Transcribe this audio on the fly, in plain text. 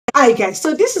Hi guys,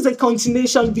 so this is a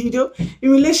continuation video in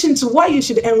relation to why you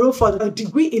should enroll for a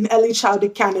degree in early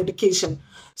childhood care and education.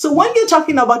 So when you're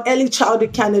talking about early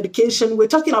childhood care and education, we're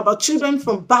talking about children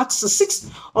from birth to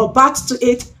 6 or birth to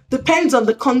 8, depends on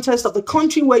the context of the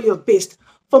country where you're based.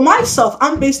 For myself,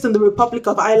 I'm based in the Republic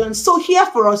of Ireland, so here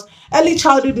for us, early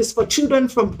childhood is for children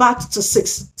from birth to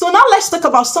 6. So now let's talk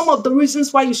about some of the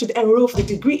reasons why you should enroll for a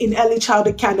degree in early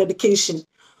childhood care and education.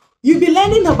 You'll be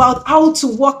learning about how to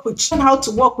work with children, how to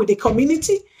work with the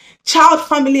community, child,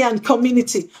 family, and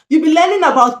community. You'll be learning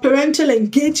about parental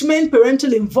engagement,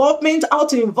 parental involvement, how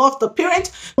to involve the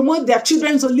parent, promote their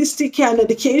children's holistic care and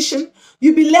education.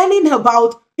 You'll be learning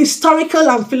about historical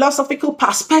and philosophical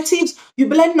perspectives. You'll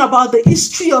be learning about the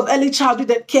history of early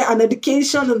childhood care and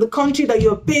education in the country that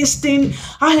you're based in,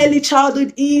 how early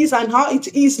childhood is and how it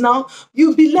is now.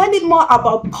 You'll be learning more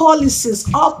about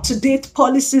policies, up-to-date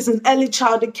policies in early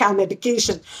childhood care and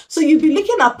education. So you'll be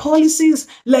looking at policies,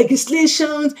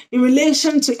 legislations in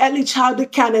relation to early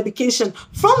childhood care and education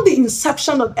from the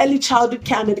inception of early childhood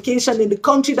care and education in the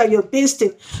country that you're based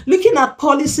in, looking at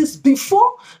policies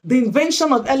before the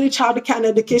invention of early childhood care and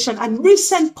education and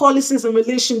recent policies in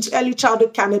relation to early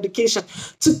childhood care and education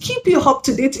to keep you up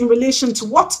to date in relation to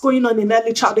what's going on in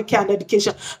early childhood care and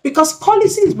education, because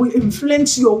policies will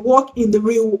influence your work in the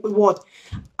real world.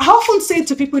 I often say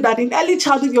to people that in early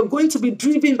childhood, you're going to be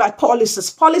driven by policies.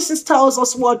 Policies tells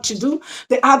us what to do,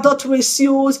 the adult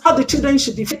ratios, how the children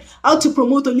should be fed, how to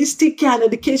promote holistic care and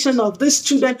education of these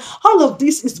children. All of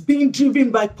this is being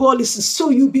driven by policies. So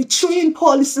you'll be chewing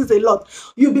policies a lot.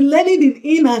 You'll be learning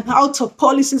the in and out of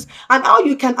policies and how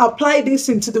you can apply this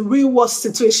into the real world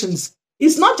situations.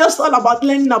 It's not just all about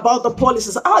learning about the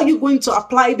policies. How are you going to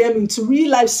apply them into real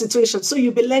life situations? So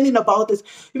you'll be learning about this.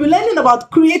 You'll be learning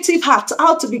about creative art,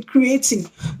 how to be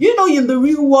creative. You know, in the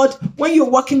real world, when you're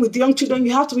working with young children,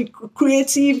 you have to be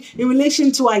creative in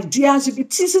relation to ideas. You'll be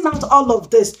teasing out all of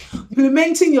this,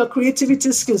 implementing your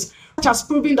creativity skills, which has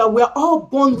proven that we're all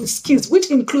born with skills,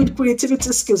 which include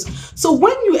creativity skills. So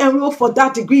when you enroll for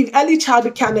that degree in early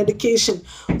childhood care and education,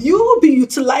 you will be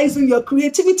utilizing your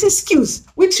creativity skills,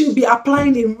 which you'll be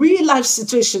applying in real life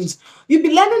situations. You'll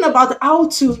be learning about how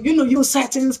to, use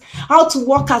settings, how to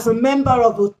work as a member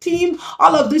of a team.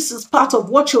 All of this is part of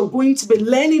what you're going to be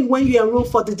learning when you enroll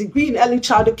for the degree in early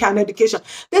childhood care and education.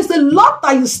 There's a lot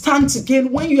that you stand to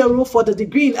gain when you enroll for the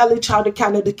degree in early childhood care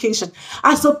and education.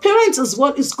 As a parent as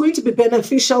well, it's going to be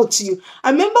beneficial to you.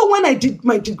 I remember when I did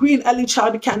my degree in early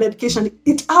childhood care and education,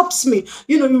 it helps me,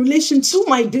 in relation to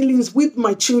my dealings with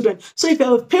my children. So if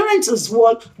you're a parent as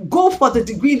well, go for the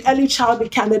degree in early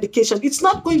childhood care and education. It's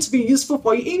not going to be useful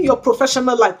for you in your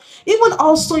professional life, even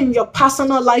also in your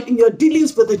personal life, in your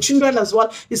dealings with the children as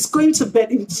well. It's going to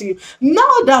benefit you. Now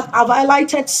that I've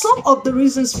highlighted some of the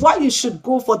reasons why you should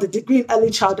go for the degree in early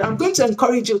childhood, I'm going to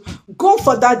encourage you, go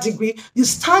for that degree. You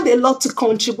stand a lot to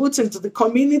contribute into the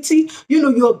community.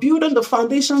 You're building the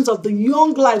foundations of the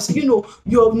young lives.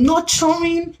 You're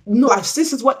nurturing lives.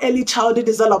 This is what early childhood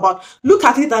is all about. Look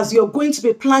at it as you're going to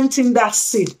be planting that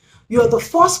seed. You're the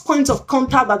first point of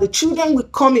contact that the children will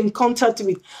come in contact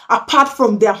with apart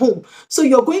from their home. So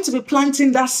you're going to be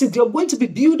planting that seed. You're going to be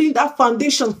building that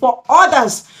foundation for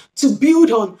others to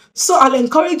build on. So I'll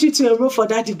encourage you to enroll for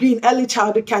that degree in early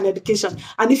childhood care and education.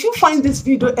 And if you find this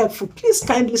video helpful, please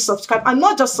kindly subscribe, and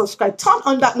not just subscribe, turn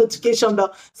on that notification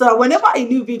bell so that whenever a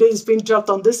new video is being dropped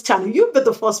on this channel, you'll be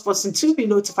the first person to be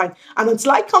notified. And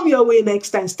until I come your way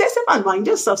next time, stay safe and mind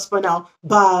yourselves for now.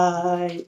 Bye.